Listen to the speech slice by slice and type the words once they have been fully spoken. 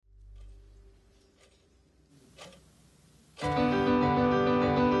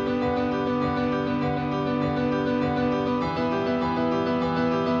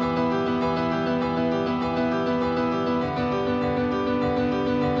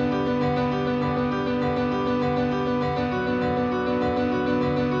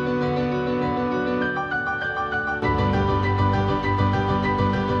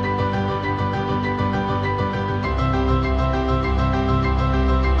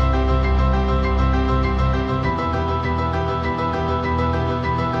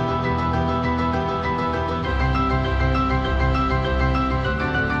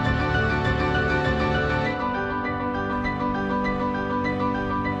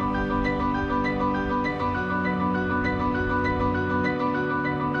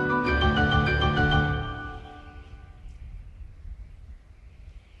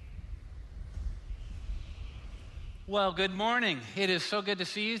Well, good morning. It is so good to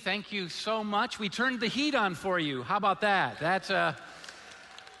see you. Thank you so much. We turned the heat on for you. How about that?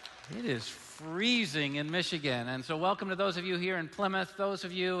 It is freezing in Michigan. And so welcome to those of you here in Plymouth, those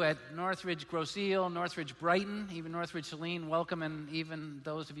of you at Northridge Grosse Ile, Northridge Brighton, even Northridge Saline, welcome, and even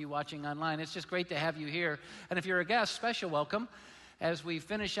those of you watching online. It's just great to have you here. And if you're a guest, special welcome as we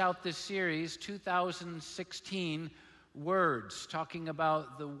finish out this series, 2016 Words, talking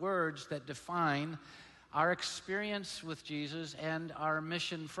about the words that define our experience with Jesus and our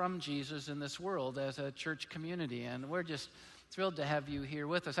mission from Jesus in this world as a church community. And we're just thrilled to have you here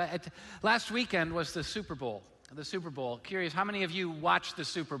with us. Last weekend was the Super Bowl. Curious, how many of you watched the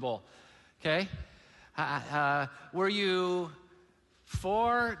Super Bowl? Okay. Were you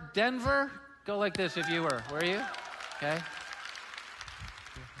for Denver? Go like this if you were. Were you? Okay.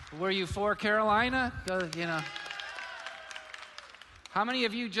 Were you for Carolina? Go, How many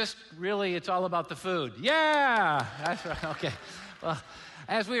of you just really, it's all about the food? Yeah! That's right, okay. Well,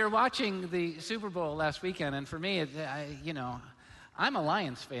 as we were watching the Super Bowl last weekend, and for me, I'm a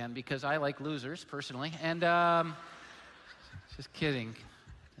Lions fan because I like losers, personally, and just kidding.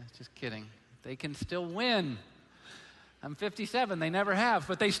 They can still win. I'm 57, they never have,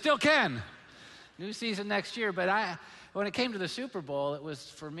 but they still can. New season next year, but when it came to the Super Bowl, it was,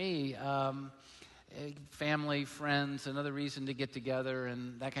 for me, family, friends, another reason to get together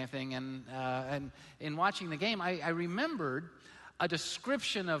and that kind of thing. And in watching the game, I remembered a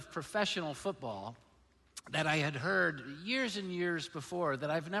description of professional football that I had heard years and years before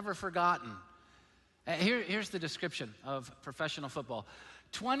that I've never forgotten. Here's the description of professional football.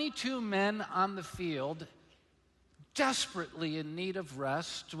 22 men on the field, desperately in need of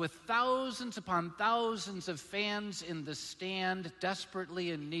rest, with thousands upon thousands of fans in the stand,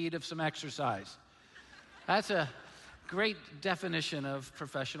 desperately in need of some exercise. That's a great definition of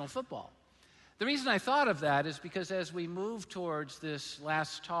professional football. The reason I thought of that is because as we move towards this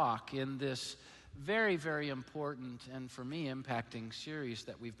last talk in this very, very important and for me impacting series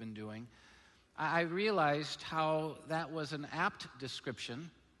that we've been doing, I realized how that was an apt description,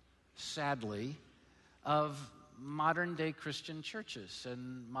 sadly, of modern-day Christian churches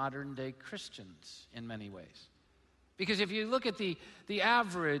and modern-day Christians in many ways. Because if you look at the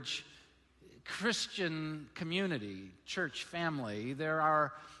average Christian community, church family, there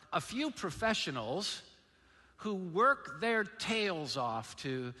are a few professionals who work their tails off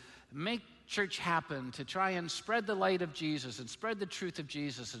to make church happen, to try and spread the light of Jesus and spread the truth of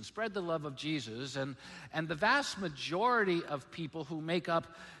Jesus and spread the love of Jesus. And the vast majority of people who make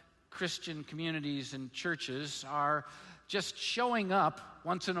up Christian communities and churches are just showing up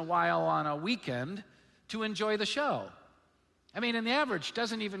once in a while on a weekend to enjoy the show. I mean, and the average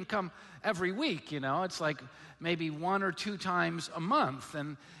doesn't even come every week, It's like maybe one or two times a month.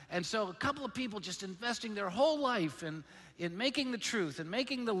 And so a couple of people just investing their whole life in making the truth and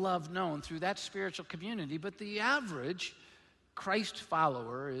making the love known through that spiritual community. But the average Christ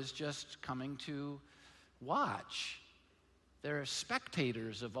follower is just coming to watch. They're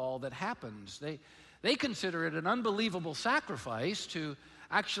spectators of all that happens. They consider it an unbelievable sacrifice to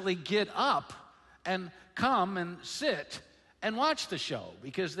actually get up and come and sit and watch the show,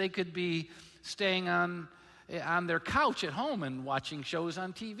 because they could be staying on their couch at home and watching shows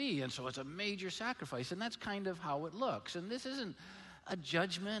on TV. And so it's a major sacrifice, and that's kind of how it looks. And this isn't a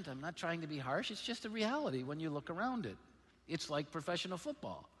judgment. I'm not trying to be harsh. It's just a reality when you look around it. It's like professional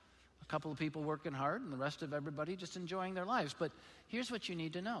football. A couple of people working hard and the rest of everybody just enjoying their lives. But here's what you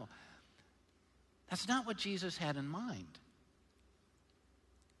need to know. That's not what Jesus had in mind.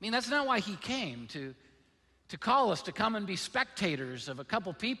 I mean, that's not why he came to call us to come and be spectators of a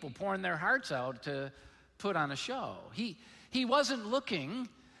couple people pouring their hearts out to put on a show. He wasn't looking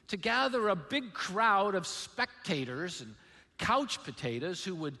to gather a big crowd of spectators and couch potatoes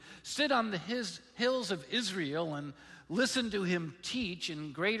who would sit on the hills of Israel and listen to him teach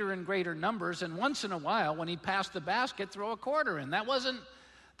in greater and greater numbers, and once in a while, when he passed the basket, throw a quarter in. That wasn't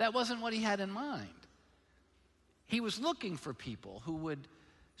what he had in mind. He was looking for people who would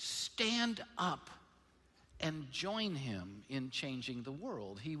stand up and join him in changing the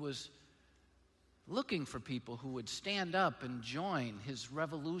world. He was looking for people who would stand up and join his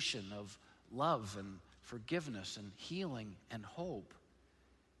revolution of love and forgiveness and healing and hope.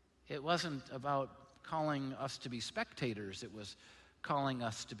 It wasn't about calling us to be spectators. It was calling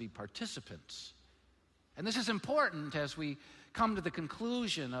us to be participants. And this is important as we come to the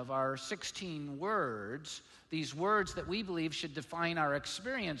conclusion of our 16 words, these words that we believe should define our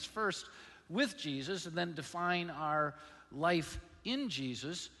experience first with Jesus and then define our life in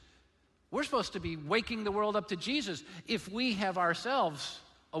Jesus. We're supposed to be waking the world up to Jesus if we have ourselves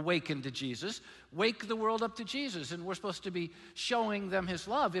awaken to Jesus, wake the world up to Jesus. And we're supposed to be showing them his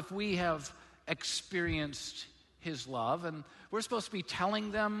love if we have experienced his love. And we're supposed to be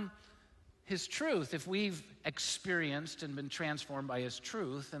telling them his truth if we've experienced and been transformed by his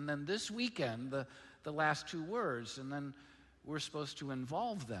truth. And then this weekend, the last two words, and then we're supposed to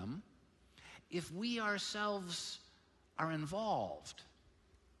involve them if we ourselves are involved.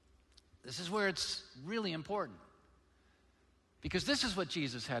 This is where it's really important, because this is what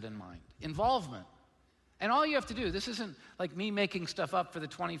Jesus had in mind: involvement. And all you have to do, this isn't like me making stuff up for the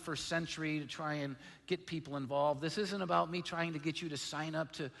 21st century to try and get people involved. This isn't about me trying to get you to sign up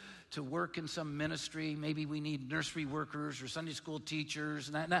to work in some ministry. Maybe we need nursery workers or Sunday school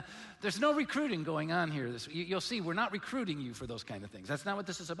teachers. There's no recruiting going on here. You'll see, we're not recruiting you for those kind of things. That's not what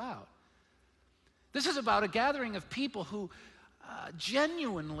this is about. This is about a gathering of people who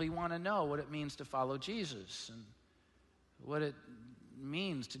genuinely want to know what it means to follow Jesus. And what it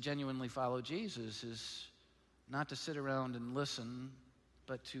means to genuinely follow Jesus is not to sit around and listen,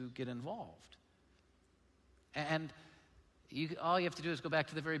 but to get involved. And all you have to do is go back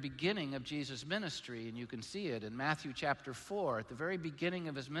to the very beginning of Jesus' ministry, and you can see it in Matthew chapter 4. At the very beginning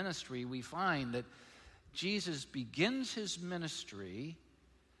of his ministry, we find that Jesus begins his ministry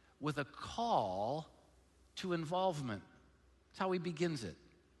with a call to involvement. That's how he begins it.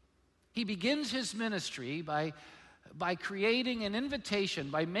 He begins his ministry by creating an invitation,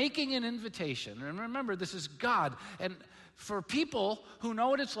 by making an invitation. And remember, this is God. And for people who know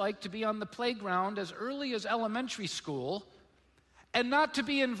what it's like to be on the playground as early as elementary school and not to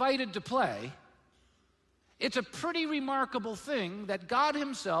be invited to play, it's a pretty remarkable thing that God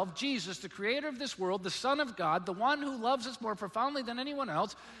himself, Jesus, the creator of this world, the Son of God, the one who loves us more profoundly than anyone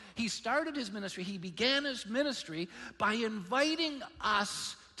else, he started his ministry, he began his ministry by inviting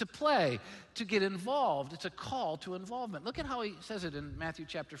us to play, to get involved. It's a call to involvement. Look at how he says it in Matthew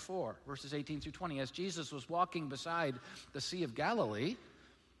chapter 4, verses 18 through 20. As Jesus was walking beside the Sea of Galilee,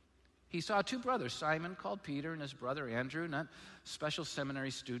 he saw two brothers, Simon called Peter and his brother Andrew, not special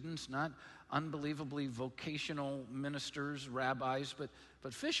seminary students, not unbelievably vocational ministers, rabbis,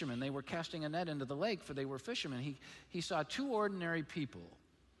 but fishermen. They were casting a net into the lake, for they were fishermen. He saw two ordinary people.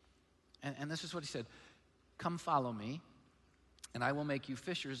 And this is what he said: "Come follow me, and I will make you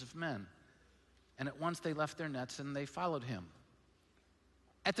fishers of men." And at once they left their nets and they followed him.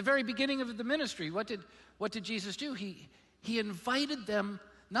 At the very beginning of the ministry, what did Jesus do? He invited them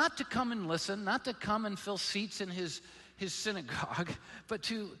not to come and listen, not to come and fill seats in his synagogue, but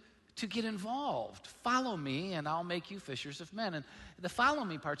to get involved. Follow me and I'll make you fishers of men. And the follow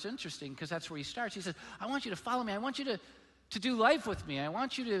me part's interesting because that's where he starts. He says, I want you to follow me. I want you to do life with me. I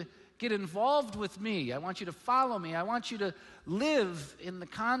want you to get involved with me. I want you to follow me. I want you to live in the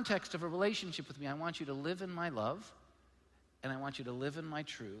context of a relationship with me. I want you to live in my love, and I want you to live in my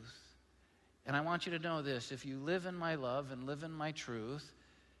truth. And I want you to know this: if you live in my love and live in my truth,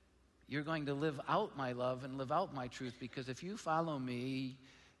 you're going to live out my love and live out my truth, because if you follow me,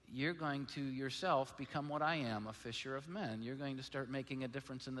 you're going to yourself become what I am, a fisher of men. You're going to start making a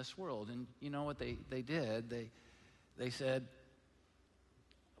difference in this world. And you know what they did? They said,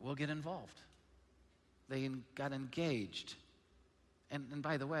 we'll get involved. They got engaged. And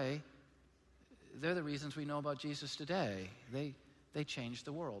by the way, they're the reasons we know about Jesus today. They changed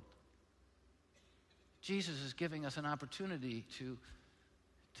the world. Jesus is giving us an opportunity to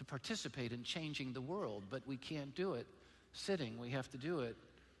participate in changing the world, but we can't do it sitting. We have to do it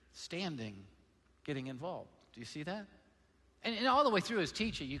standing, getting involved. Do you see that? And all the way through his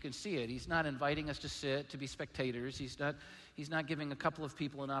teaching, you can see it. He's not inviting us to sit, to be spectators. He's not giving a couple of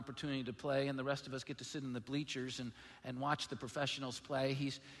people an opportunity to play, and the rest of us get to sit in the bleachers and watch the professionals play.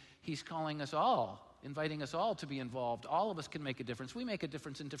 He's calling us all, inviting us all to be involved. All of us can make a difference. We make a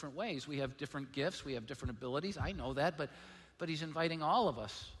difference in different ways. We have different gifts. We have different abilities. I know that, but he's inviting all of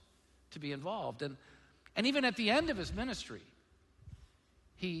us to be involved. And even at the end of his ministry,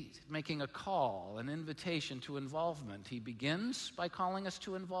 he's making a call, an invitation to involvement. He begins by calling us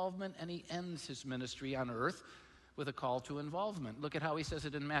to involvement, and he ends his ministry on earth with a call to involvement. Look at how he says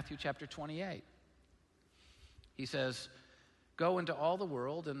it in Matthew chapter 28. He says, "Go into all the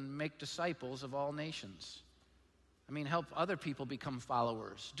world and make disciples of all nations." I mean, help other people become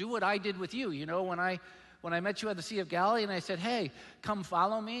followers. Do what I did with you. You know, when I met you at the Sea of Galilee and I said, hey, come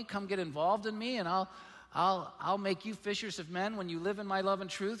follow me, come get involved in me, and I'll make you fishers of men. When you live in my love and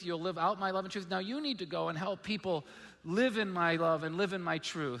truth, you'll live out my love and truth. Now you need to go and help people live in my love and live in my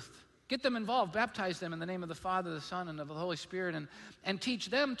truth. Get them involved. Baptize them in the name of the Father, the Son, and of the Holy Spirit, and teach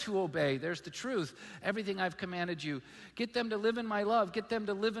them to obey. There's the truth. Everything I've commanded you. Get them to live in my love. Get them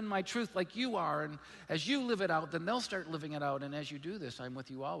to live in my truth like you are. And as you live it out, then they'll start living it out. And as you do this, I'm with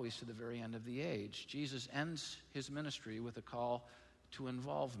you always to the very end of the age. Jesus ends his ministry with a call to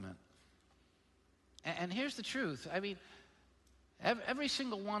involvement. And here's the truth. I mean, every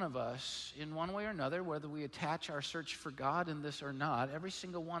single one of us, in one way or another, whether we attach our search for God in this or not, every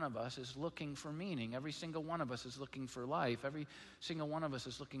single one of us is looking for meaning. Every single one of us is looking for life. Every single one of us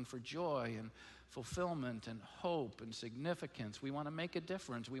is looking for joy and fulfillment and hope and significance. We want to make a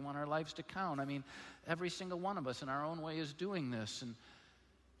difference. We want our lives to count. I mean, every single one of us in our own way is doing this.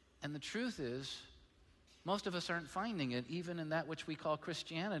 And the truth is, most of us aren't finding it, even in that which we call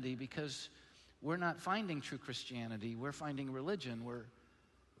Christianity, because we're not finding true Christianity. We're finding religion.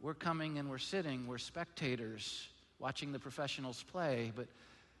 We're coming and we're sitting. We're spectators watching the professionals play.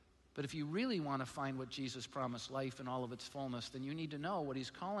 But if you really want to find what Jesus promised, life in all of its fullness, then you need to know what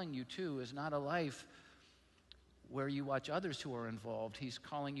he's calling you to is not a life where you watch others who are involved. He's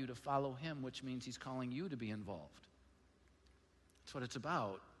calling you to follow him, which means he's calling you to be involved. That's what it's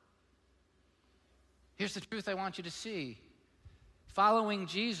about. Here's the truth I want you to see. Following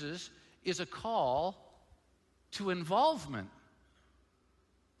Jesus is a call to involvement,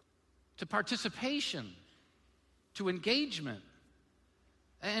 to participation, to engagement.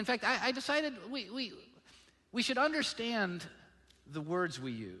 In fact, I decided we should understand the words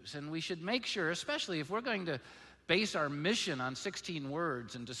we use, and we should make sure, especially if we're going to base our mission on 16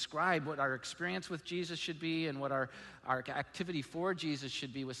 words and describe what our experience with Jesus should be and what our activity for Jesus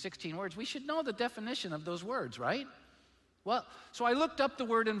should be with 16 words, we should know the definition of those words, right? Well, so I looked up the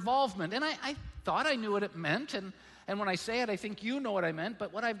word involvement, and I thought I knew what it meant, and when I say it, I think you know what I meant,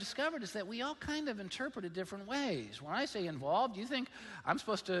 but what I've discovered is that we all kind of interpret it different ways. When I say involved, you think I'm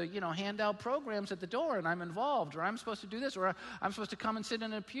supposed to, hand out programs at the door, and I'm involved, or I'm supposed to do this, or I'm supposed to come and sit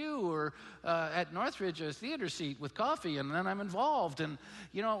in a pew, or at Northridge, a theater seat with coffee, and then I'm involved, and,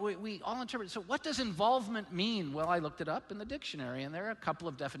 we all interpret it. So what does involvement mean? Well, I looked it up in the dictionary, and there are a couple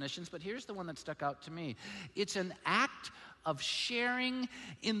of definitions, but here's the one that stuck out to me. It's an act of sharing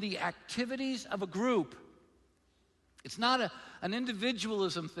in the activities of a group. It's not an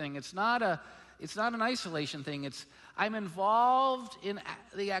individualism thing. It's not an isolation thing. I'm involved in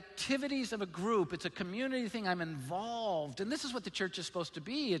the activities of a group. It's a community thing. I'm involved. And this is what the church is supposed to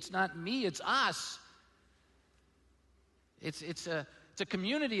be. It's not me, it's us. It's a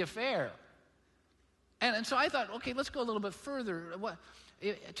community affair. And so I thought, okay, let's go a little bit further.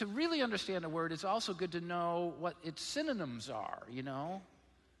 To really understand a word, it's also good to know what its synonyms are,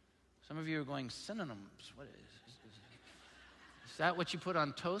 Some of you are going, synonyms? What is that what you put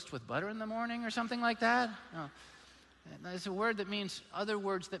on toast with butter in the morning or something like that? No. It's a word that means other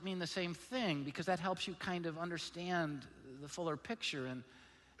words that mean the same thing, because that helps you kind of understand the fuller picture. And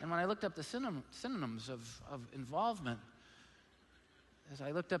when I looked up the synonyms of involvement, as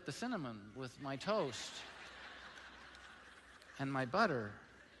I looked up the cinnamon with my toast and my butter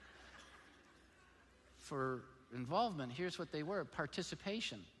for involvement, here's what they were: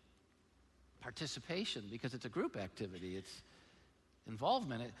 participation. Participation, because it's a group activity. It's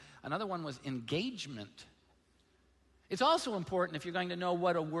involvement. Another one was engagement. It's also important, if you're going to know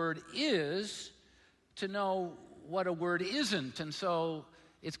what a word is, to know what a word isn't. And so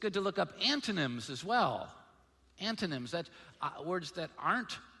it's good to look up antonyms as well. Antonyms, that's words that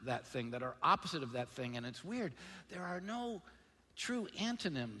aren't that thing, that are opposite of that thing. And it's weird. There are no true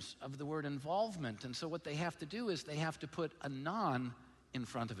antonyms of the word involvement. And so what they have to do is they have to put a non in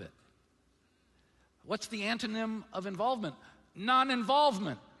front of it. What's the antonym of involvement?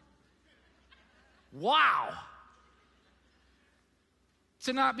 Non-involvement. Wow.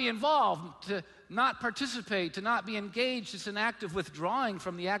 To not be involved, to not participate, to not be engaged, it's an act of withdrawing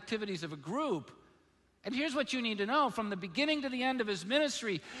from the activities of a group. And here's what you need to know. From the beginning to the end of his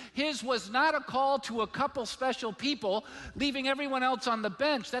ministry, his was not a call to a couple special people, leaving everyone else on the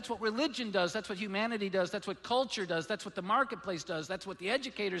bench. That's what religion does. That's what humanity does. That's what culture does. That's what the marketplace does. That's what the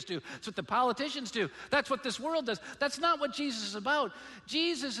educators do. That's what the politicians do. That's what this world does. That's not what Jesus is about.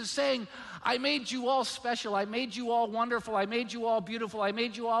 Jesus is saying, I made you all special. I made you all wonderful. I made you all beautiful. I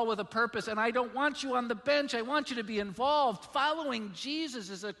made you all with a purpose. And I don't want you on the bench. I want you to be involved. Following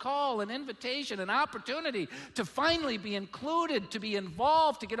Jesus is a call, an invitation, an opportunity to finally be included, to be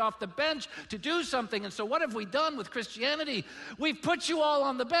involved, to get off the bench, to do something. And so what have we done with Christianity? We've put you all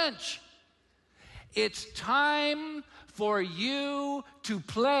on the bench. It's time for you to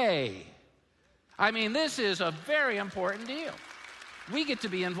play. I mean, this is a very important deal. We get to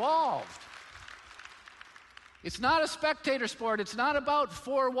be involved. It's not a spectator sport. It's not about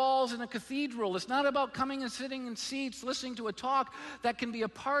four walls in a cathedral. It's not about coming and sitting in seats, listening to a talk. That can be a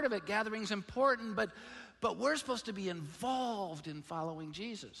part of it. Gathering's important, but we're supposed to be involved in following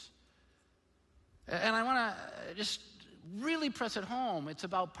Jesus. And I want to just really press it home. It's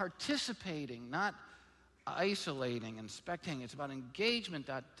about participating, not isolating and spectating. It's about engagement,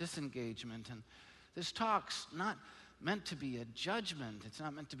 not disengagement. And this talk's not meant to be a judgment. It's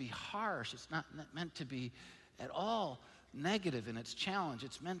not meant to be harsh. It's not meant to be at all negative in its challenge.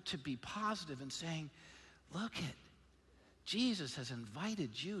 It's meant to be positive and saying, look it, Jesus has invited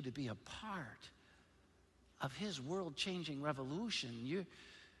you to be a part of his world-changing revolution.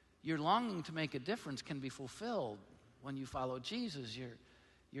 Your longing to make a difference can be fulfilled when you follow Jesus.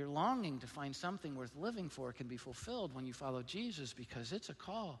 Your longing to find something worth living for can be fulfilled when you follow Jesus, because it's a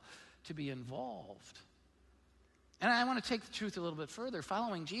call to be involved. And I want to take the truth a little bit further.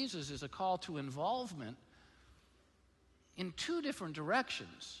 Following Jesus is a call to involvement in two different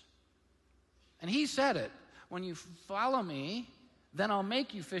directions. And he said it, when you follow me, then I'll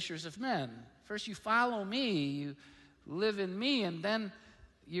make you fishers of men. First you follow me, you live in me, and then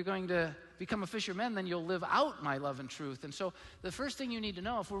you're going to become a fisherman, then you'll live out my love and truth. And so the first thing you need to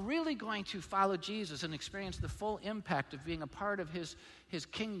know, if we're really going to follow Jesus and experience the full impact of being a part of his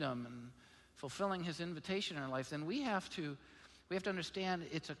kingdom and fulfilling his invitation in our life, then we have to understand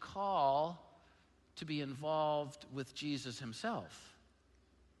it's a call to be involved with Jesus himself.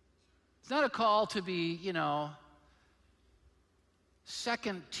 It's not a call to be,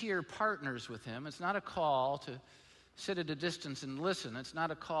 second-tier partners with him. It's not a call to sit at a distance and listen. It's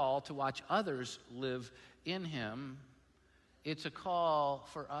not a call to watch others live in him. It's a call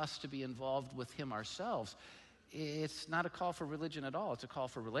for us to be involved with him ourselves. It's not a call for religion at all. It's a call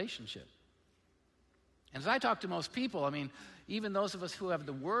for relationship. And as I talk to most people, even those of us who have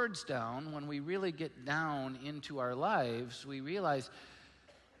the words down, when we really get down into our lives, we realize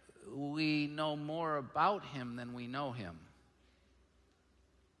we know more about him than we know him.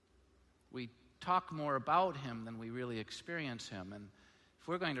 We talk more about him than we really experience him. And if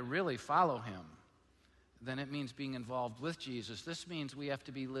we're going to really follow him, then it means being involved with Jesus. This means we have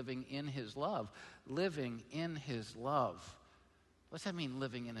to be living in his love. Living in his love. What's that mean,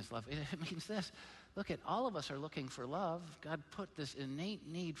 living in his love? It means this. Look, all of us are looking for love. God put this innate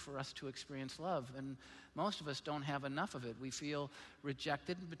need for us to experience love, and most of us don't have enough of it. We feel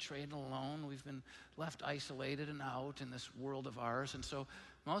rejected and betrayed and alone. We've been left isolated and out in this world of ours, and so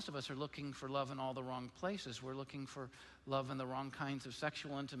most of us are looking for love in all the wrong places. We're looking for love in the wrong kinds of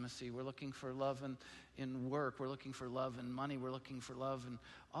sexual intimacy. We're looking for love in work. We're looking for love in money. We're looking for love in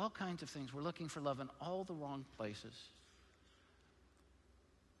all kinds of things. We're looking for love in all the wrong places.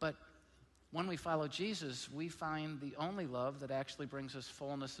 But when we follow Jesus, we find the only love that actually brings us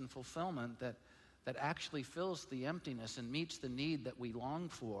fullness and fulfillment, that actually fills the emptiness and meets the need that we long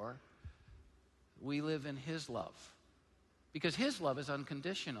for. We live in his love. Because his love is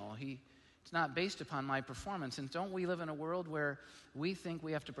unconditional. It's not based upon my performance. And don't we live in a world where we think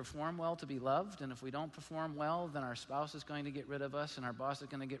we have to perform well to be loved? And if we don't perform well, then our spouse is going to get rid of us, and our boss is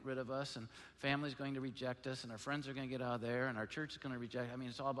going to get rid of us, and family is going to reject us, and our friends are going to get out of there, and our church is going to reject.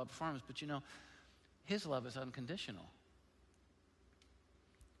 It's all about performance. But his love is unconditional.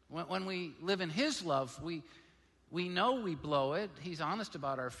 When we live in his love, we know we blow it. He's honest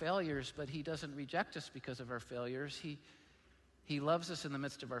about our failures, but he doesn't reject us because of our failures. He loves us in the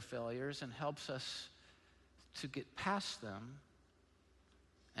midst of our failures and helps us to get past them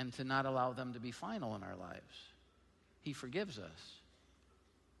and to not allow them to be final in our lives. He forgives us.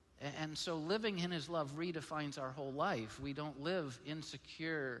 And so living in his love redefines our whole life. We don't live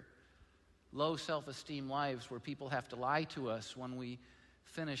insecure, low self-esteem lives where people have to lie to us when we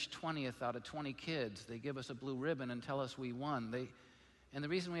finish 20th out of 20 kids. They give us a blue ribbon and tell us we won. And the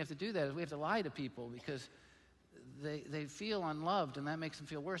reason we have to do that is we have to lie to people because they feel unloved, and that makes them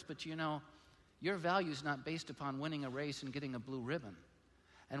feel worse. But your value is not based upon winning a race and getting a blue ribbon.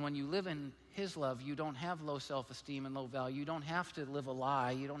 And when you live in his love, you don't have low self-esteem and low value. You don't have to live a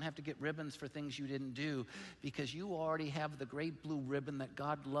lie. You don't have to get ribbons for things you didn't do, because you already have the great blue ribbon that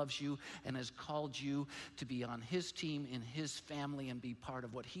God loves you and has called you to be on his team, in his family, and be part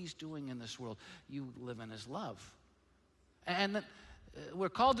of what he's doing in this world. You live in his love. And we're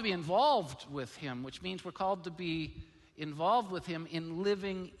called to be involved with him, which means we're called to be involved with him in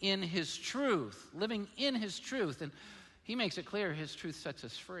living in his truth. Living in his truth. And he makes it clear his truth sets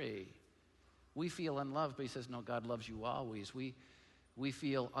us free. We feel unloved, but he says, no, God loves you always. We we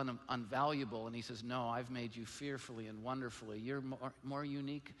feel unvaluable. And he says, no, I've made you fearfully and wonderfully. You're more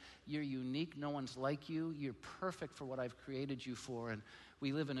unique. You're unique. No one's like you. You're perfect for what I've created you for. And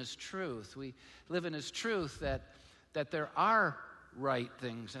we live in his truth. We live in his truth that there are right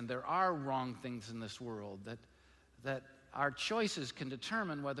things and there are wrong things in this world, that our choices can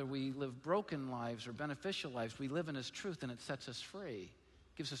determine whether we live broken lives or beneficial lives. We live in his truth, and it sets us free.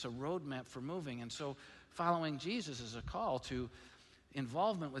 It gives us a roadmap for moving. And so following Jesus is a call to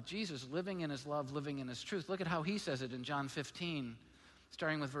involvement with Jesus, living in his love, living in his truth. Look at how he says it in John 15,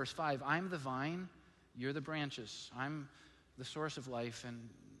 starting with verse 5. I'm the vine, you're the branches. I'm the source of life, and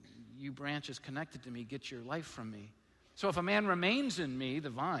you branches connected to me get your life from me. So if a man remains in me, the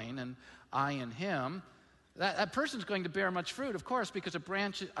vine, and I in him, that person's going to bear much fruit, of course, because a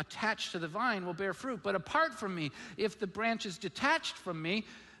branch attached to the vine will bear fruit. But apart from me, if the branch is detached from me,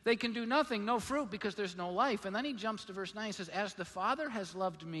 they can do nothing, no fruit, because there's no life. And then he jumps to verse 9. He says, as the Father has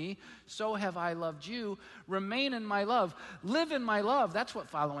loved me, so have I loved you. Remain in my love. Live in my love. That's what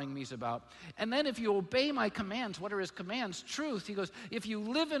following me is about. And then if you obey my commands, what are his commands? Truth. He goes, if you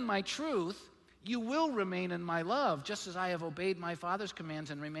live in my truth, you will remain in my love, just as I have obeyed my Father's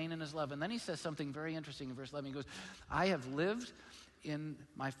commands and remain in his love. And then he says something very interesting in verse 11. He goes, I have lived in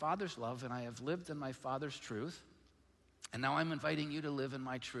my Father's love, and I have lived in my Father's truth. And now I'm inviting you to live in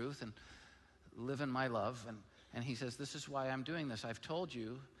my truth and live in my love. And he says, this is why I'm doing this. I've told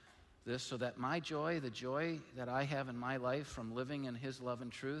you this so that my joy, the joy that I have in my life from living in his love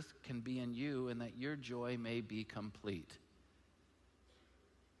and truth, can be in you, and that your joy may be complete.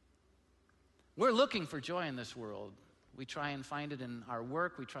 We're looking for joy in this world. We try and find it in our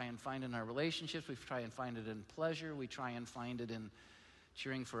work. We try and find it in our relationships. We try and find it in pleasure. We try and find it in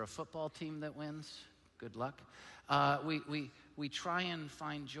cheering for a football team that wins. Good luck. We try and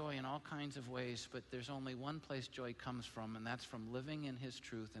find joy in all kinds of ways, but there's only one place joy comes from, and that's from living in his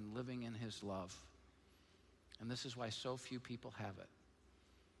truth and living in his love. And this is why so few people have it.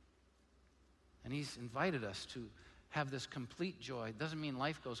 And he's invited us to have this complete joy. It doesn't mean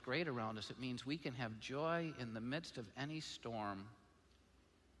life goes great around us. It means we can have joy in the midst of any storm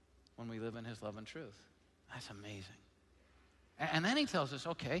when we live in his love and truth. That's amazing. And then he tells us,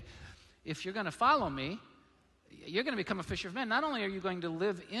 okay, if you're going to follow me, you're going to become a fisher of men. Not only are you going to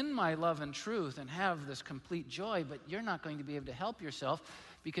live in my love and truth and have this complete joy, but you're not going to be able to help yourself,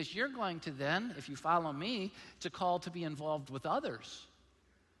 because you're going to then, if you follow me, it's a call to be involved with others.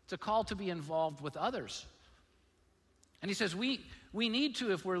 It's a call to be involved with others. And he says we need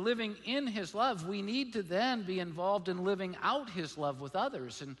to, if we're living in his love, we need to then be involved in living out his love with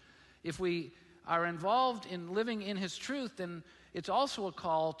others. And if we are involved in living in his truth, then it's also a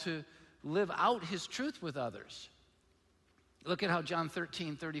call to live out his truth with others. Look at how John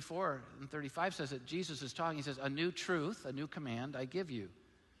 13, 34 and 35 says it. Jesus is talking. He says, a new truth, a new command I give you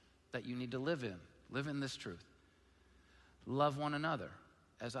that you need to live in. Live in this truth. Love one another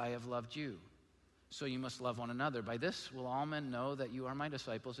as I have loved you. So you must love one another. By this will all men know that you are my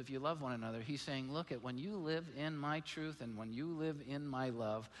disciples, if you love one another. He's saying, look, when you live in my truth and when you live in my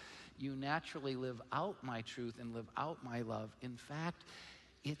love, you naturally live out my truth and live out my love. In fact,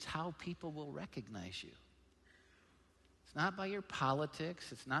 it's how people will recognize you. It's not by your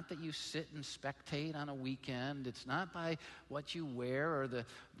politics. It's not that you sit and spectate on a weekend. It's not by what you wear or the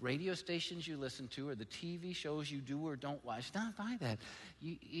radio stations you listen to or the TV shows you do or don't watch. It's not by that.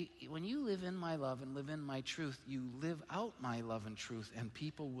 When you live in my love and live in my truth, you live out my love and truth, and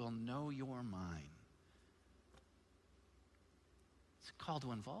people will know you're mine. It's a call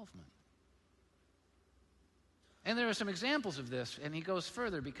to involvement. And there are some examples of this, and he goes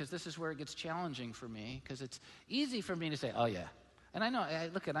further, because this is where it gets challenging for me, because it's easy for me to say, oh yeah. And I know,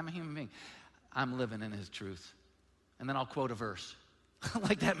 I'm a human being. I'm living in his truth. And then I'll quote a verse.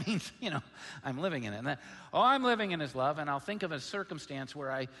 Like that means, I'm living in it. And then, I'm living in his love, and I'll think of a circumstance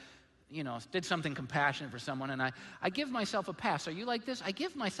where I, did something compassionate for someone, and I give myself a pass. Are you like this? I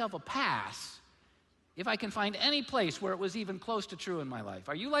give myself a pass if I can find any place where it was even close to true in my life.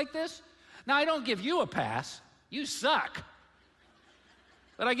 Are you like this? Now, I don't give you a pass. You suck.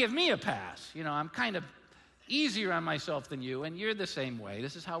 But I give me a pass. I'm kind of easier on myself than you, and you're the same way.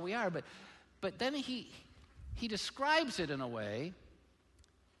 This is how we are. But then he describes it in a way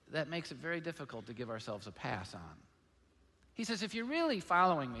that makes it very difficult to give ourselves a pass on. He says, if you're really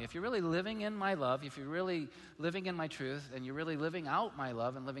following me, if you're really living in my love, if you're really living in my truth, and you're really living out my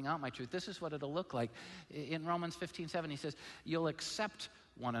love and living out my truth, this is what it'll look like. In Romans 15:7, he says, you'll accept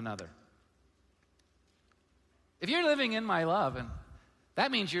one another. If you're living in my love, and that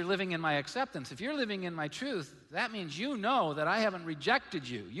means you're living in my acceptance. If you're living in my truth, that means you know that I haven't rejected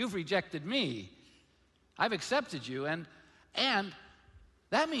you. You've rejected me. I've accepted you, and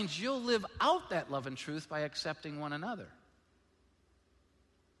That means you'll live out that love and truth by accepting one another.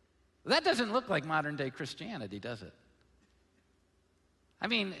 That doesn't look like modern day Christianity, does it? I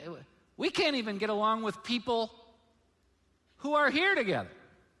mean, we can't even get along with people who are here together,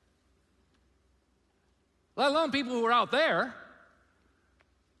 let alone people who are out there.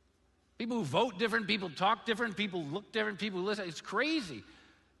 People who vote different, people talk different, people look different, people listen. It's crazy.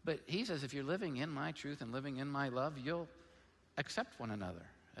 But he says, if you're living in my truth and living in my love, you'll accept one another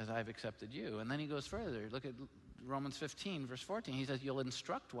as I've accepted you. And then he goes further. Look at Romans 15, verse 14. He says, you'll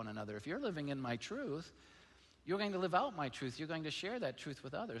instruct one another. If you're living in my truth, you're going to live out my truth. You're going to share that truth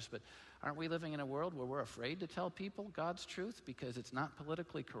with others. But aren't we living in a world where we're afraid to tell people God's truth because it's not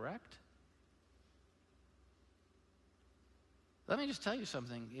politically correct? Let me just tell you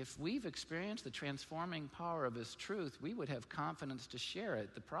something. If we've experienced the transforming power of his truth, we would have confidence to share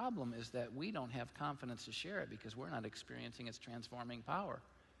it. The problem is that we don't have confidence to share it because we're not experiencing its transforming power,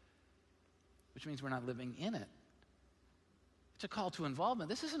 which means we're not living in it. It's a call to involvement.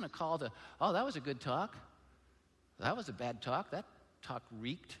 This isn't a call to, oh, that was a good talk. That was a bad talk. That talk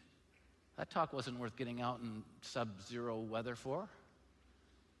reeked. That talk wasn't worth getting out in sub-zero weather for.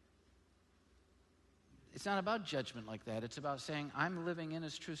 It's not about judgment like that. It's about saying, I'm living in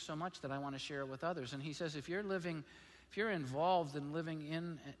his truth so much that I want to share it with others. And he says, if you're involved in living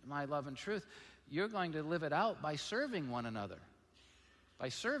in my love and truth, you're going to live it out by serving one another. By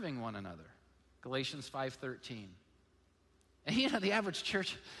serving one another. Galatians 5:13. And you know, the average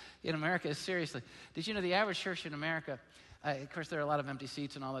church in America is seriously, did you know the average church in America, of course there are a lot of empty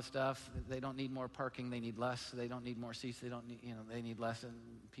seats and all that stuff. They don't need more parking, they need less. They don't need more seats, they need less, and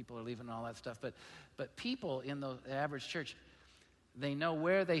people are leaving and all that stuff. But people in the average church, they know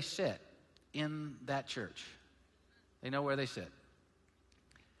where they sit in that church. They know where they sit.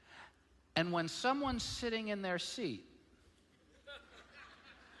 And when someone's sitting in their seat,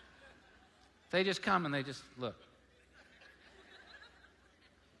 they just come and they just look.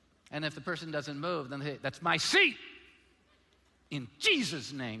 And if the person doesn't move, then they say, that's my seat. In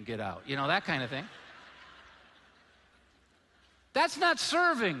Jesus' name, get out. You know, that kind of thing. That's not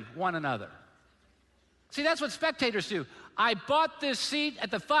serving one another. See, that's what spectators do. I bought this seat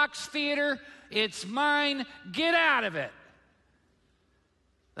at the Fox Theater. It's mine. Get out of it.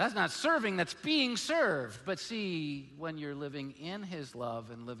 That's not serving, that's being served. But see, when you're living in his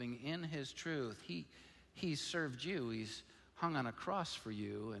love and living in his truth, he's served you. He's hung on a cross for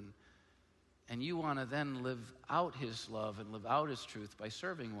you, and you want to then live out his love and live out his truth by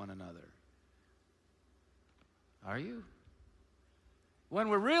serving one another. Are you? When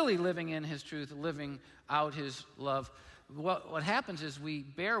we're really living in his truth, living out his love, what happens is we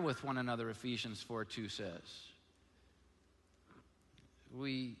bear with one another, Ephesians 4:2 says.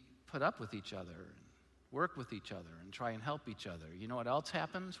 We put up with each other, and work with each other, and try and help each other. You know what else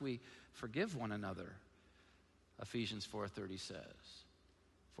happens? We forgive one another, Ephesians 4:30 says.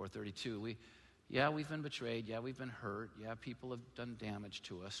 4:32, we've been betrayed, we've been hurt, people have done damage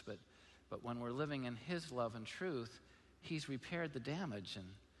to us, but when we're living in his love and truth, he's repaired the damage and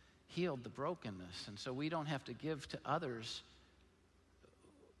healed the brokenness. And so we don't have to give to others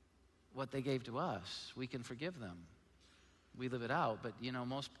what they gave to us. We can forgive them. We live it out, but you know,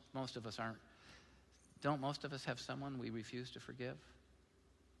 most of us aren't. Don't most of us have someone we refuse to forgive?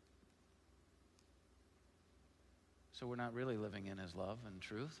 So we're not really living in his love and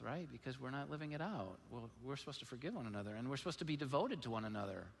truth, right? Because we're not living it out. Well, we're supposed to forgive one another, and we're supposed to be devoted to one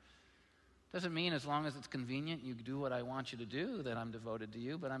another. Doesn't mean as long as it's convenient, you do what I want you to do, that I'm devoted to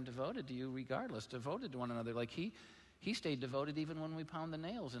you, but I'm devoted to you regardless, devoted to one another. Like he stayed devoted even when we pound the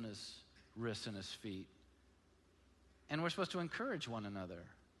nails in his wrists and his feet. And we're supposed to encourage one another.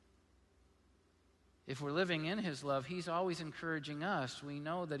 If we're living in his love, he's always encouraging us. We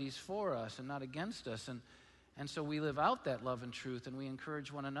know that he's for us and not against us. And so we live out that love and truth, and we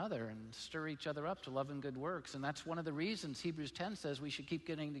encourage one another and stir each other up to love and good works. And that's one of the reasons Hebrews 10 says we should keep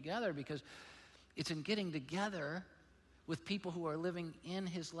getting together, because it's in getting together with people who are living in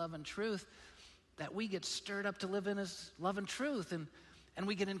his love and truth that we get stirred up to live in his love and truth. And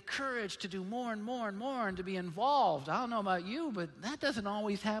we get encouraged to do more and more and more and to be involved. I don't know about you, but that doesn't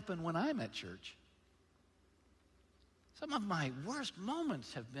always happen when I'm at church. Some of my worst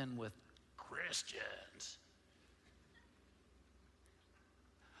moments have been with Christians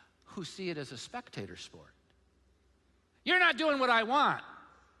who see it as a spectator sport. You're not doing what I want.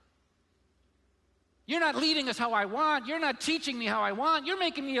 You're not leading us how I want. You're not teaching me how I want. You're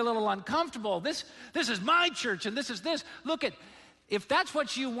making me a little uncomfortable. This is my church, and this is this. Look at, If that's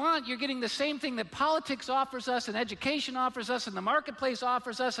what you want, you're getting the same thing that politics offers us, and education offers us, and the marketplace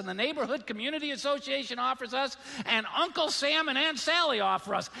offers us, and the neighborhood community association offers us, and Uncle Sam and Aunt Sally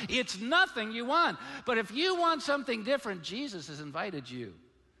offer us. It's nothing you want. But if you want something different, Jesus has invited you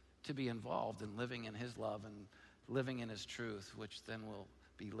to be involved in living in his love and living in his truth, which then will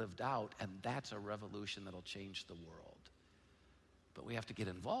be lived out, and that's a revolution that'll change the world. But we have to get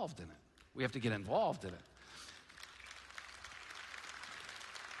involved in it. We have to get involved in it.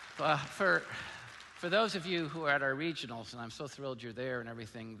 For those of you who are at our regionals, and I'm so thrilled you're there and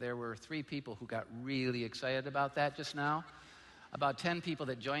everything, there were 3 people who got really excited about that just now. About 10 people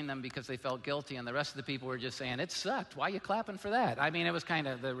that joined them because they felt guilty, and the rest of the people were just saying, it sucked. Why are you clapping for that? I mean, it was kind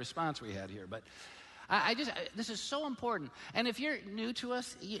of the response we had here. But this is so important. And if you're new to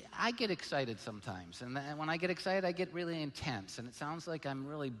us, I get excited sometimes. And when I get excited, I get really intense. And it sounds like I'm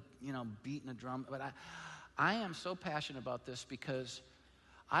really, beating a drum. But I am so passionate about this because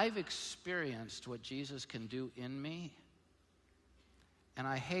I've experienced what Jesus can do in me, and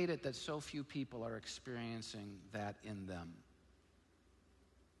I hate it that so few people are experiencing that in them.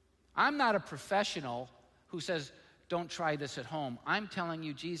 I'm not a professional who says, don't try this at home. I'm telling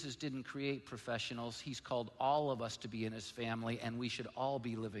you, Jesus didn't create professionals. He's called all of us to be in his family, and we should all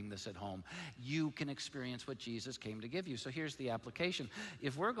be living this at home. You can experience what Jesus came to give you. So here's the application.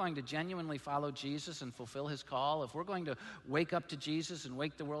 If we're going to genuinely follow Jesus and fulfill his call, if we're going to wake up to Jesus and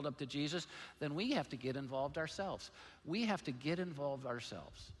wake the world up to Jesus, then we have to get involved ourselves. We have to get involved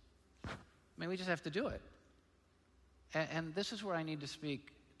ourselves. I mean, we just have to do it. And this is where I need to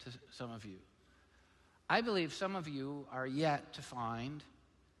speak to some of you. I believe some of you are yet to find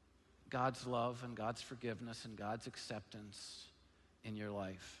God's love and God's forgiveness and God's acceptance in your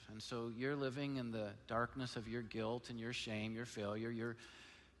life. And so you're living in the darkness of your guilt and your shame, your failure. You're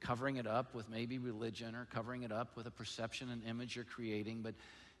covering it up with maybe religion, or covering it up with a perception and image you're creating, but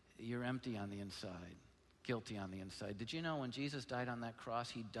you're empty on the inside, guilty on the inside. Did you know when Jesus died on that cross,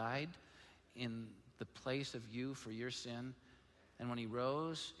 he died in the place of you for your sin? And when he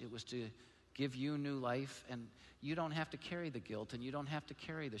rose, it was to give you new life, and you don't have to carry the guilt, and you don't have to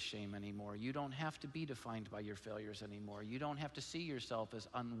carry the shame anymore. You don't have to be defined by your failures anymore. You don't have to see yourself as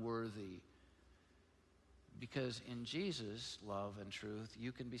unworthy. Because in Jesus' love and truth,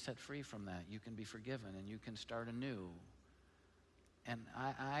 you can be set free from that. You can be forgiven, and you can start anew. And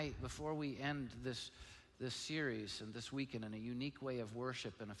I before we end this series and this weekend in a unique way of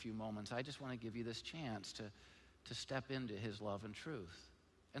worship in a few moments, I just want to give you this chance to step into his love and truth.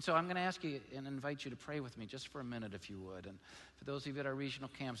 And so I'm going to ask you and invite you to pray with me just for a minute, if you would. And for those of you at our regional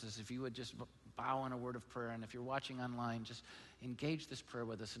campuses, if you would just bow in a word of prayer. And if you're watching online, just engage this prayer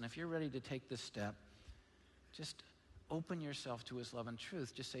with us. And if you're ready to take this step, just open yourself to his love and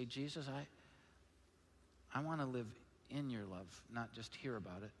truth. Just say, Jesus, I want to live in your love, not just hear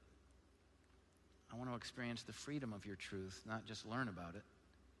about it. I want to experience the freedom of your truth, not just learn about it.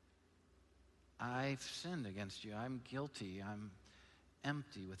 I've sinned against you. I'm guilty. I'm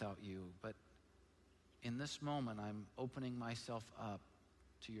empty without you, but in this moment, I'm opening myself up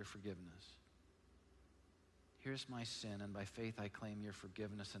to your forgiveness. Here's my sin, and by faith, I claim your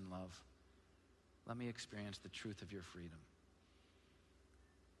forgiveness and love. Let me experience the truth of your freedom.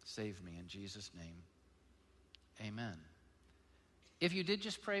 Save me in Jesus' name. Amen. If you did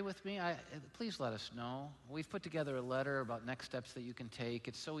just pray with me, please let us know. We've put together a letter about next steps that you can take.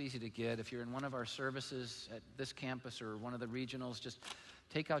 It's so easy to get. If you're in one of our services at this campus or one of the regionals, just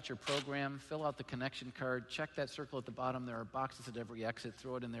take out your program, fill out the connection card, check that circle at the bottom. There are boxes at every exit.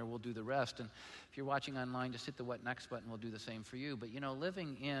 Throw it in there. We'll do the rest. And if you're watching online, just hit the What Next button. We'll do the same for you. But,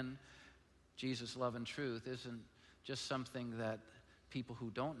 living in Jesus' love and truth isn't just something that people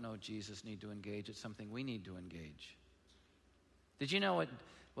who don't know Jesus need to engage. It's something we need to engage. Did you know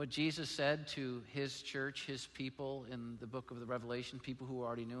what Jesus said to his church, his people in the book of the Revelation, people who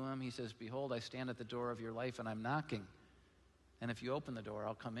already knew him? He says, behold, I stand at the door of your life and I'm knocking. And if you open the door,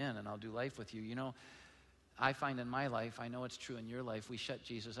 I'll come in and I'll do life with you. I find in my life, I know it's true in your life, we shut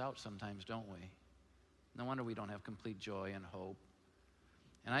Jesus out sometimes, don't we? No wonder we don't have complete joy and hope.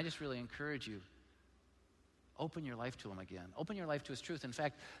 And I just really encourage you, open your life to him again. Open your life to his truth. In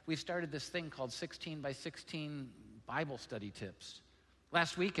fact, we've started this thing called 16 by 16 Bible study tips.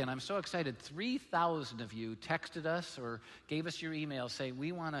 Last weekend, I'm so excited, 3,000 of you texted us or gave us your email saying,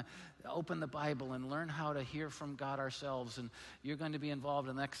 we want to open the Bible and learn how to hear from God ourselves. And you're going to be involved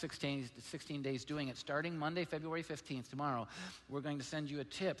in the next 16 days doing it. Starting Monday, February 15th, tomorrow, we're going to send you a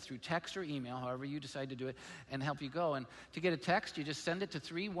tip through text or email, however you decide to do it, and help you go. And to get a text, you just send it to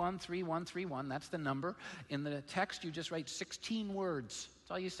 313131. That's the number. In the text, you just write 16 words.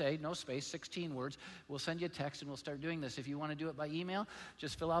 That's all you say, no space, 16 words. We'll send you a text and we'll start doing this. If you want to do it by email,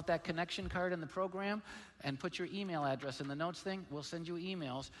 just fill out that connection card in the program and put your email address in the notes thing. We'll send you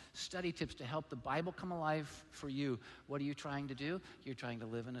emails, study tips to help the Bible come alive for you. What are you trying to do? You're trying to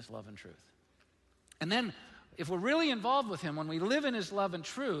live in his love and truth. And then if we're really involved with him, when we live in his love and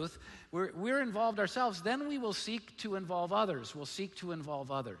truth, we're involved ourselves, then we will seek to involve others. We'll seek to involve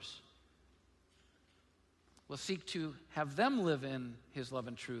others. We'll seek to have them live in his love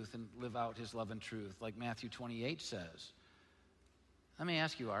and truth and live out his love and truth, like Matthew 28 says. Let me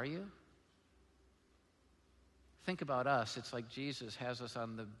ask you, are you? Think about us. It's like Jesus has us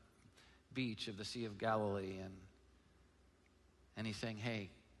on the beach of the Sea of Galilee, and he's saying, hey,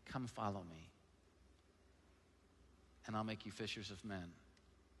 come follow me, and I'll make you fishers of men.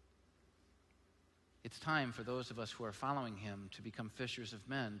 It's time for those of us who are following him to become fishers of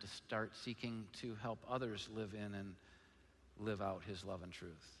men, to start seeking to help others live in and live out his love and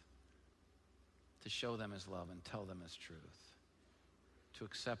truth, to show them his love and tell them his truth, to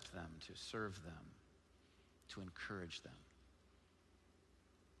accept them, to serve them, to encourage them.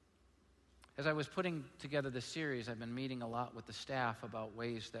 As I was putting together this series, I've been meeting a lot with the staff about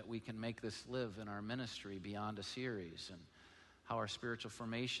ways that we can make this live in our ministry beyond a series, and how our spiritual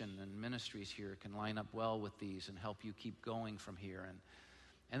formation and ministries here can line up well with these and help you keep going from here,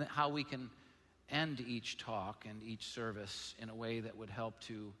 and how we can end each talk and each service in a way that would help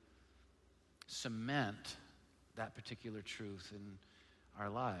to cement that particular truth in our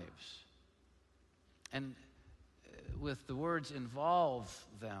lives. And with the words involve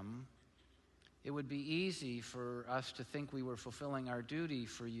them, it would be easy for us to think we were fulfilling our duty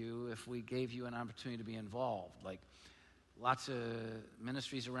for you if we gave you an opportunity to be involved. Like, lots of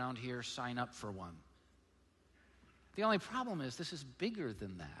ministries around here sign up for one. The only problem is this is bigger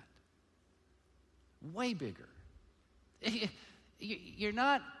than that. Way bigger. You're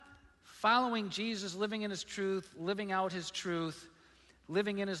not following Jesus, living in his truth, living out his truth,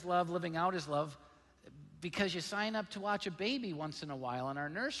 living in his love, living out his love, because you sign up to watch a baby once in a while in our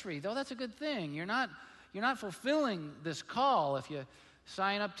nursery. Though that's a good thing. You're not fulfilling this call if you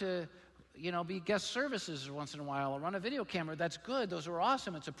sign up to be guest services once in a while or run a video camera. That's good. Those are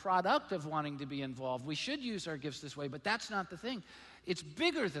awesome. It's a product of wanting to be involved. We should use our gifts this way, but that's not the thing. It's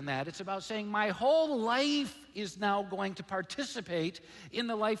bigger than that. It's about saying my whole life is now going to participate in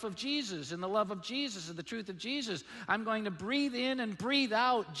the life of Jesus, in the love of Jesus, in the truth of Jesus. I'm going to breathe in and breathe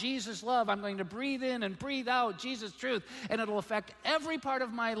out Jesus' love. I'm going to breathe in and breathe out Jesus' truth, and it'll affect every part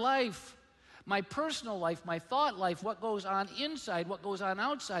of my life. My personal life, my thought life, what goes on inside, what goes on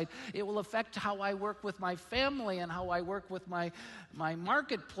outside. It will affect how I work with my family and how I work with my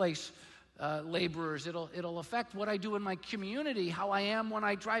marketplace laborers. It'll affect what I do in my community, how I am when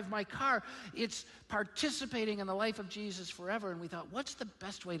I drive my car. It's participating in the life of Jesus forever. And we thought, what's the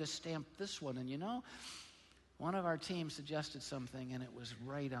best way to stamp this one? And one of our team suggested something, and it was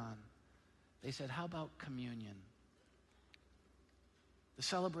right on. They said, how about communion? The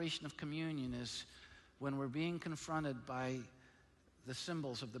celebration of communion is when we're being confronted by the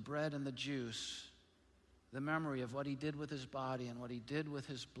symbols of the bread and the juice, the memory of what he did with his body and what he did with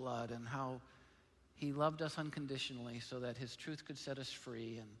his blood, and how he loved us unconditionally so that his truth could set us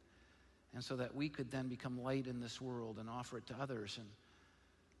free, and so that we could then become light in this world and offer it to others.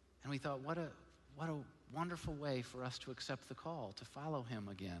 And we thought, what a wonderful way for us to accept the call to follow him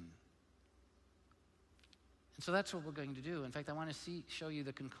again. And so that's what we're going to do. In fact, I want to show you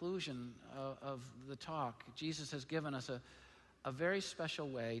the conclusion of the talk. Jesus has given us a very special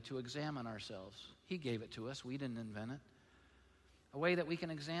way to examine ourselves. He gave it to us. We didn't invent it. A way that we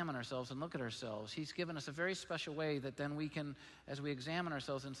can examine ourselves and look at ourselves. He's given us a very special way that then we can, as we examine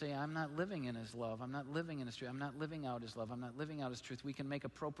ourselves and say, I'm not living in his love. I'm not living in his truth. I'm not living out his love. I'm not living out his truth. We can make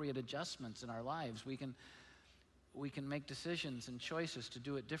appropriate adjustments in our lives. We can make decisions and choices to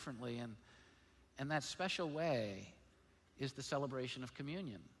do it differently. And that special way is the celebration of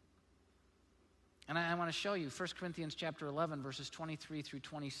communion. And I want to show you 1 Corinthians chapter 11, verses 23 through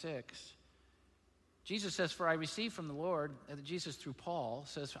 26. Jesus says, for I received from the Lord, Jesus through Paul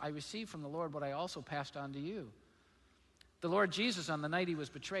says, I received from the Lord what I also passed on to you. The Lord Jesus, on the night he was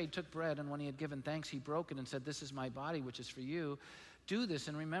betrayed, took bread, and when he had given thanks, he broke it and said, this is my body, which is for you. Do this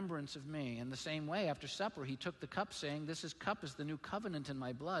in remembrance of me. In the same way, after supper, he took the cup, saying, this cup is the new covenant in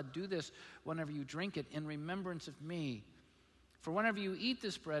my blood. Do this whenever you drink it in remembrance of me. For whenever you eat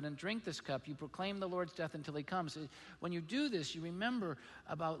this bread and drink this cup, you proclaim the Lord's death until he comes. When you do this, you remember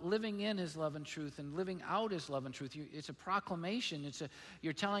about living in his love and truth and living out his love and truth. It's a proclamation.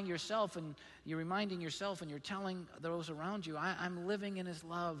 You're telling yourself and you're reminding yourself and you're telling those around you, I'm living in his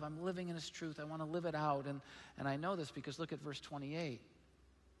love. I'm living in his truth. I want to live it out. And I know this because look at verse 28.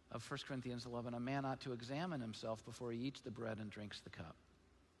 of 1 Corinthians 11, a man ought to examine himself before he eats the bread and drinks the cup.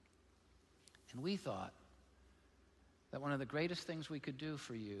 And we thought that one of the greatest things we could do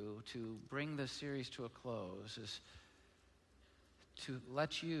for you to bring this series to a close is to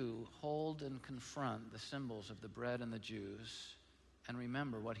let you hold and confront the symbols of the bread and the juice and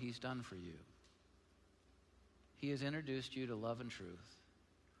remember what he's done for you. He has introduced you to love and truth.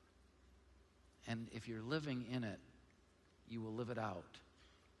 And if you're living in it, you will live it out.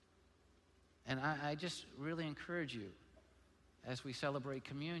 And I just really encourage you as we celebrate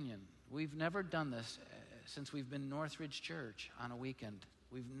communion. We've never done this since we've been Northridge Church on a weekend.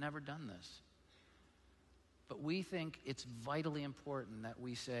 We've never done this. But we think it's vitally important that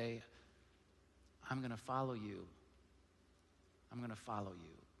we say, I'm going to follow you. I'm going to follow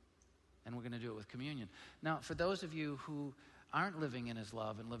you. And we're going to do it with communion. Now, for those of you who aren't living in his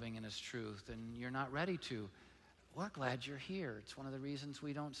love and living in his truth, and you're not ready to, we're glad you're here. It's one of the reasons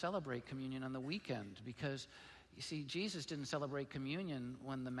we don't celebrate communion on the weekend, because you see, Jesus didn't celebrate communion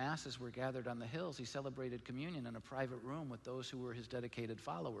when the masses were gathered on the hills. He celebrated communion in a private room with those who were his dedicated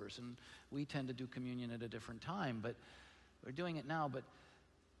followers. And we tend to do communion at a different time, but we're doing it now. But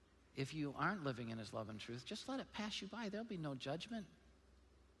if you aren't living in his love and truth, just let it pass you by. There'll be no judgment.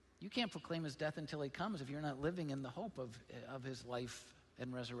 You can't proclaim his death until he comes if you're not living in the hope of his life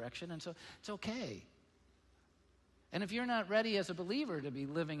and resurrection. And so it's okay. And if you're not ready as a believer to be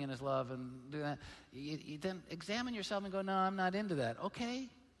living in his love and do that, you then examine yourself and go, no, I'm not into that. Okay,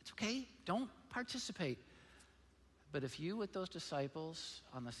 it's okay. Don't participate. But if you, with those disciples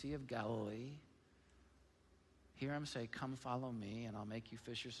on the Sea of Galilee, hear him say, come follow me and I'll make you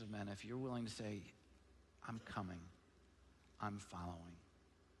fishers of men. If you're willing to say, I'm coming, I'm following,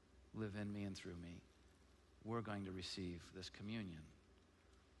 live in me and through me, we're going to receive this communion.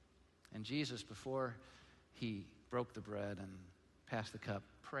 And Jesus, before he broke the bread and passed the cup,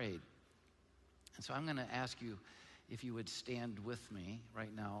 prayed. And so I'm going to ask you if you would stand with me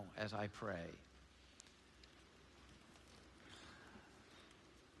right now as I pray.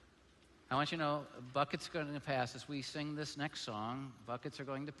 I want you to know, buckets are going to pass. As we sing this next song, buckets are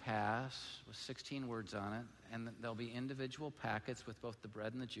going to pass with 16 words on it, and there'll be individual packets with both the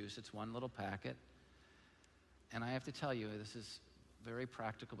bread and the juice. It's one little packet. And I have to tell you, this is very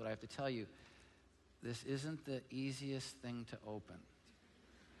practical, but I have to tell you, this isn't the easiest thing to open.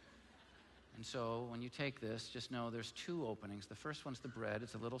 And so when you take this, just know there's two openings. The first one's the bread.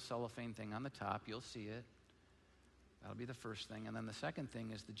 It's a little cellophane thing on the top. You'll see it. That'll be the first thing. And then the second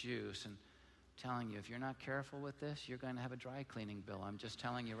thing is the juice. And I'm telling you, if you're not careful with this, you're going to have a dry cleaning bill. I'm just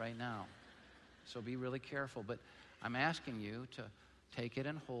telling you right now. So be really careful. But I'm asking you to take it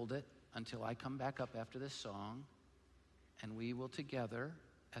and hold it until I come back up after this song. And we will together,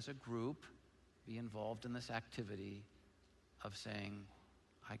 as a group, be involved in this activity of saying,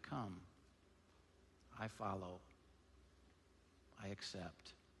 I come, I follow, I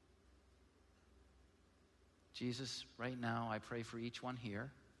accept. Jesus, right now I pray for each one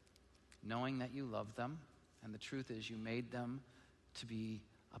here, knowing that you love them, and the truth is you made them to be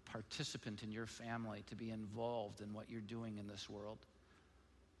a participant in your family, to be involved in what you're doing in this world.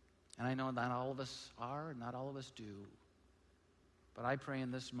 And I know not all of us are, not all of us do. But I pray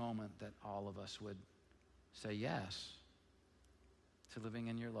in this moment that all of us would say yes to living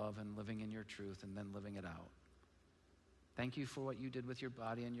in your love and living in your truth and then living it out. Thank you for what you did with your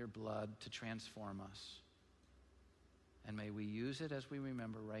body and your blood to transform us. And may we use it as we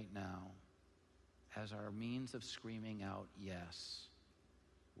remember right now as our means of screaming out, yes,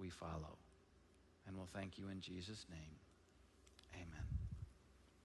 we follow. And we'll thank you in Jesus' name. Amen.